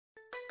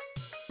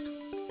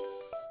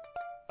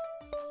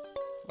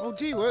Oh,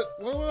 gee, what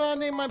would I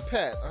name my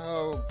pet?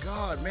 Oh,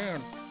 God,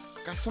 man.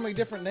 Got so many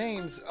different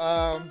names.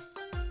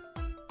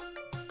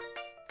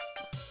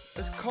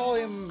 Let's call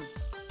him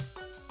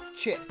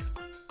Chick.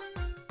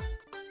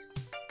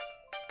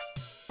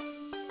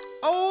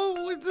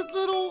 Oh, it's a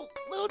little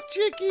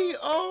chickie.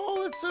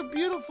 Oh, it's so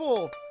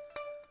beautiful.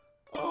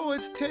 Oh,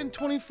 it's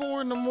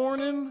 10:24 in the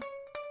morning.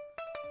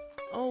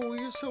 Oh,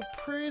 you're so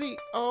pretty.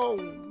 Oh,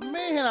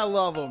 man, I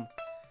love him.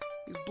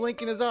 He's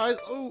blinking his eyes.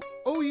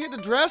 Oh, you get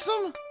to dress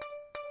him?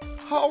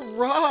 All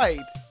right.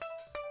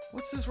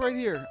 What's this right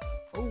here?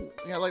 Oh,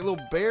 you got like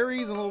little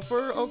berries and little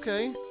fur.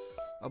 Okay.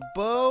 A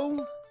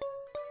bow.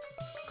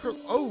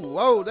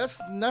 Oh,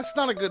 that's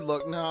not a good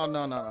look. No.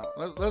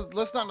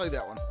 Let's not like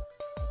that one.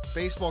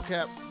 Baseball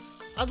cap.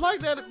 I'd like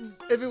that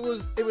if it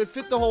would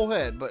fit the whole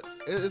head, but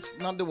it's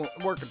not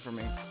working for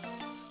me.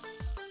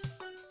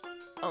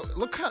 Oh,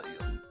 look how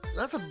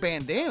that's a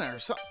bandana or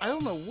something. I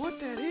don't know what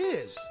that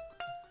is.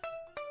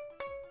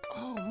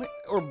 Oh, man.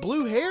 Or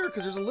blue hair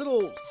because there's a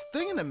little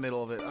thing in the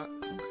middle of it.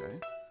 Okay.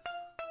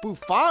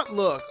 Bouffant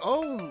look.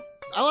 Oh,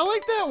 I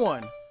like that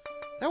one.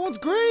 That one's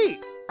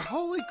great.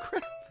 Holy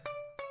crap.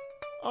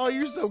 Oh,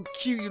 you're so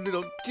cute, you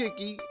little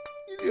chickie.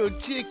 You little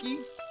chickie.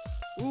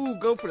 Ooh,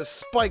 go for the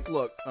spike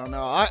look. Oh,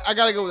 no. I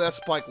got to go with that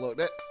spike look.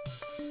 That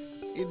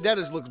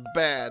just looks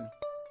bad.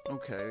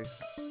 Okay.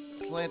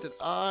 Slanted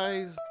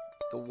eyes.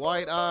 The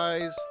white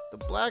eyes. The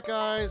black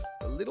eyes.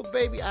 The little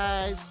baby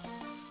eyes.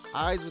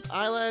 Eyes with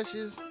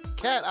eyelashes.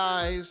 Cat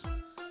eyes.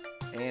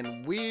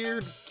 And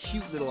weird,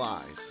 cute little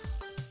eyes.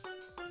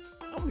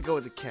 I'm going to go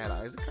with the cat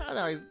eyes. The cat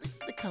eyes,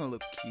 they kind of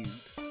look cute.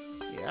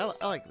 Yeah,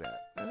 I like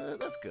that.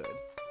 That's good.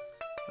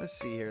 Let's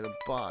see here. The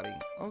body.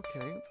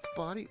 Okay.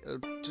 Body.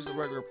 Just a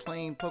regular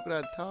plain polka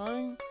dot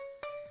tie.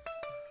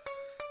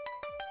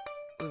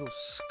 Little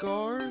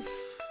scarf.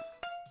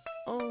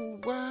 Oh,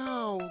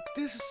 wow.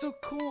 This is so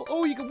cool.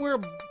 Oh, you can wear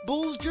a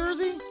Bulls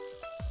jersey?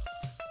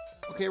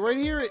 Okay, right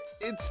here,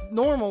 it's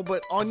normal,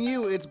 but on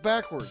you, it's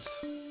backwards.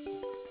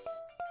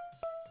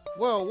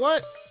 Whoa,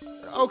 what?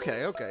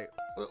 Okay.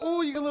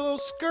 Oh, you got a little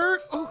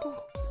skirt.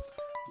 Oh,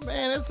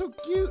 man, that's so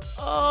cute.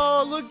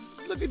 Oh,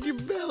 look at your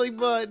belly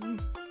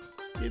button.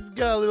 It's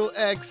got a little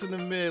X in the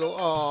middle.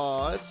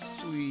 Oh, that's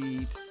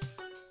sweet.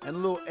 And a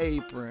little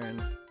apron.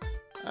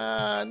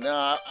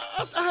 No,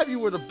 I'll have you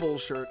wear the Bull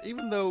shirt,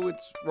 even though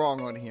it's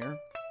wrong on here.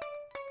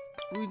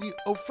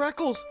 Oh,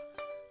 freckles.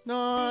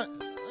 No,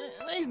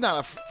 he's not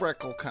a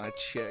freckle kind of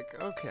chick.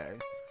 Okay.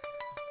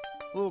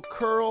 Little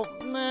curl.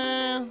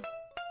 Nah.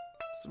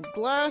 Some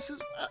glasses.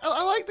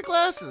 I like the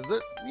glasses.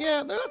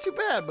 Yeah, they're not too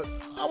bad, but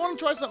I want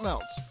to try something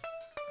else.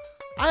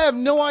 I have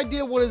no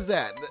idea what is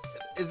that.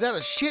 Is that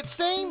a shit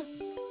stain?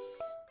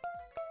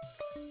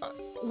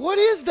 What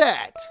is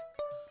that?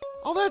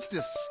 Oh, that's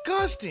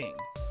disgusting.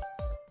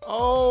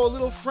 Oh, a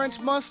little French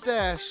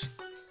mustache.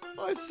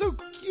 Oh, it's so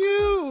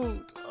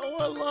cute. Oh,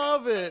 I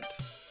love it.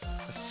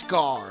 A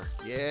scar.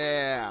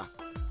 Yeah.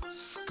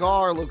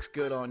 Scar looks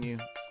good on you.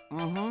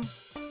 Mm-hmm.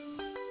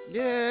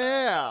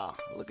 Yeah.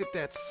 Look at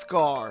that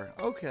scar.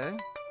 Okay.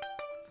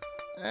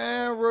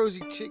 Rosy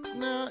cheeks.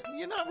 No,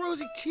 you're not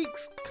rosy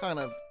cheeks kind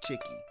of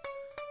chicky.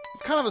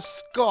 You're kind of a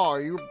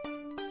scar. You were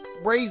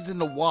raised in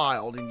the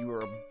wild and you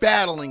were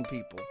battling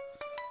people.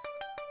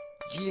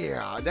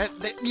 Yeah,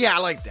 yeah, I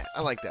like that.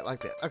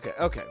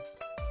 Okay.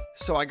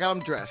 So I got him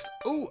dressed.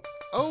 Oh,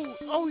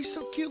 he's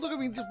so cute. Look at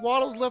me, just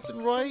waddles left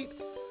and right.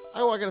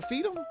 Oh, I gotta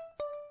feed him?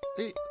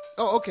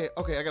 Okay,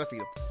 I gotta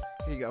feed him.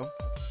 Here you go.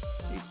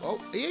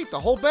 He ate the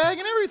whole bag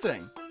and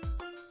everything.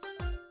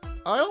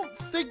 I don't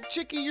think,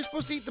 Chickie, you're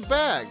supposed to eat the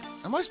bag.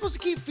 Am I supposed to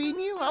keep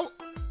feeding you?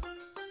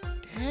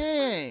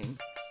 Dang.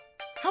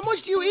 How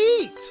much do you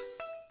eat?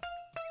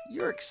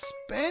 You're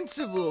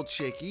expensive, little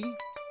Chickie.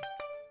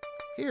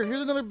 Here's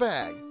another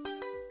bag.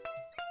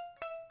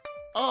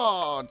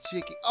 Oh,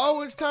 Chickie.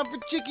 Oh, it's time for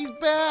Chickie's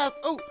bath.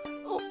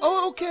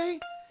 Oh, okay.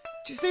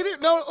 Just stay there.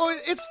 No,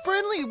 it's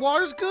friendly.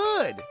 Water's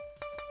good.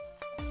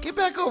 Get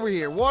back over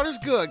here. Water's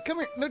good. Come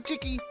here. No,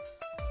 Chickie.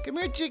 Come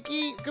here,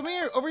 Chickie. Come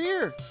here. Over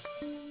here.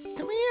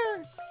 Come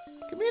here.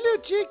 Come here,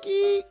 little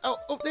Chickie.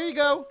 Oh, there you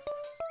go.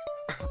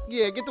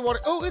 Yeah, get the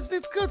water. Oh, it's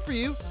good for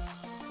you.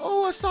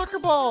 Oh, a soccer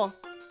ball.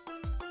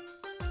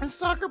 A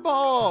soccer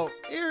ball.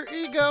 Here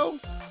you go.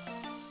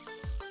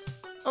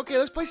 Okay,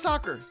 let's play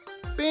soccer.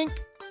 Bink.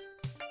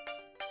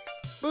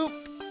 Boop.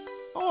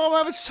 Oh, I'm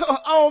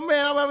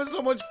having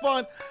so much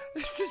fun.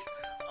 This is,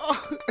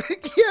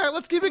 yeah,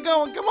 let's keep it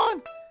going. Come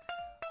on.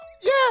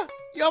 Yeah,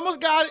 you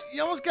almost got it.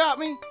 You almost got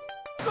me.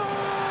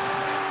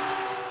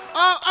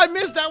 Oh, I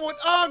missed that one.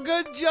 Oh,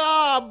 good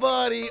job,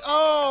 buddy.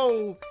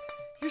 Oh,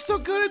 you're so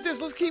good at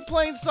this. Let's keep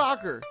playing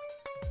soccer.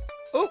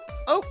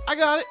 Oh, I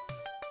got it.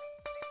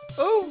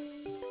 Oh,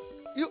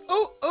 you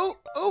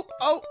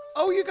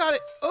got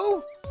it.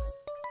 Oh,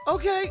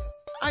 okay.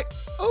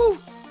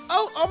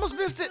 Almost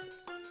missed it.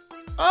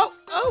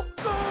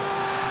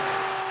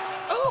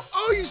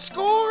 You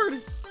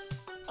scored.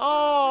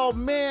 Oh,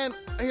 man.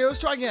 Here, let's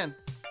try again.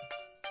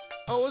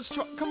 Let's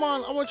try. Come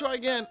on, I want to try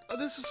again.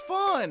 This is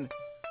fun.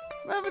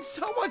 I'm having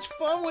so much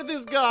fun with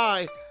this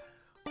guy.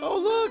 Oh,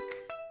 look.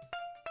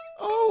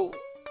 Oh.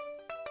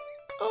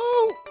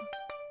 Oh.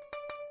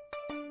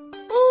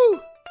 Oh.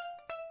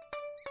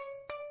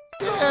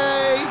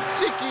 Yay,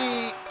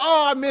 Chicky.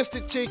 Oh, I missed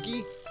it,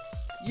 Chicky.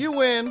 You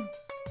win.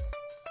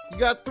 You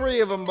got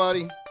 3 of them,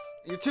 buddy.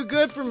 You're too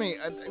good for me.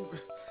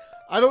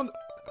 I want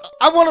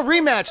a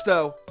rematch,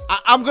 though.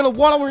 I'm going to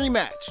want a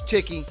rematch,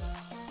 Chicky.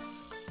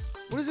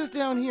 What is this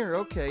down here?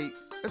 Okay.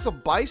 It's a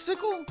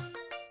bicycle?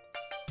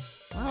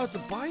 Wow, it's a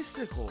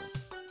bicycle.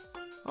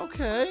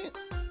 Okay.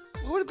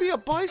 What would it be, a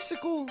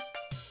bicycle?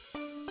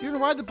 You gonna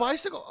ride the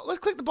bicycle? Let's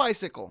click the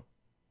bicycle.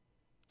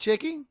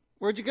 Chicky,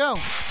 where'd you go?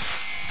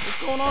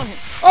 What's going on here?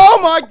 Oh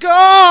my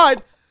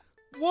God!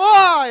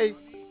 Why?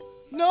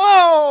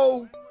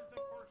 No!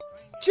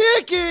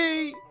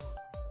 Chicky!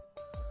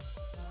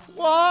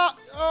 What?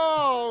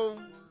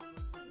 Oh.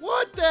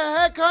 What the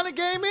heck kind of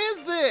game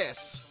is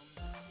this?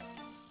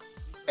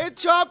 It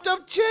chopped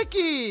up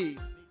Chicky!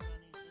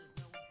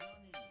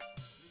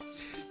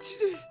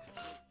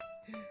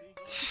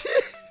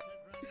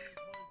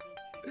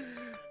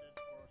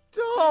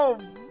 Oh,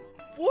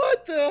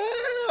 what the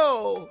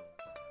hell?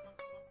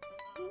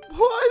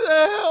 Why the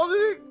hell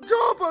did it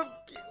drop a...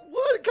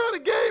 What kind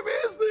of game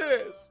is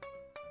this?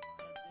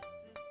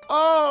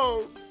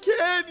 Oh,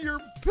 Ken, your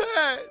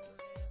pet.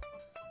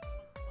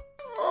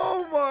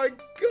 Oh my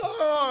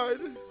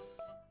God.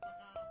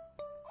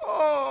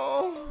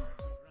 Oh.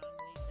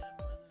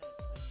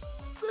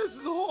 This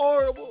is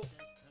horrible.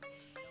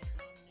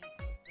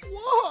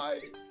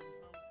 Why?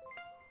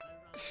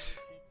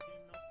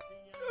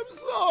 I'm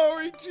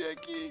sorry,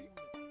 Chicky.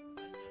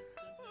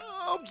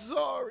 I'm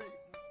sorry.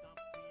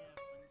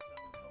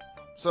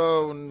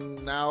 So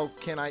now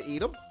can I eat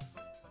them?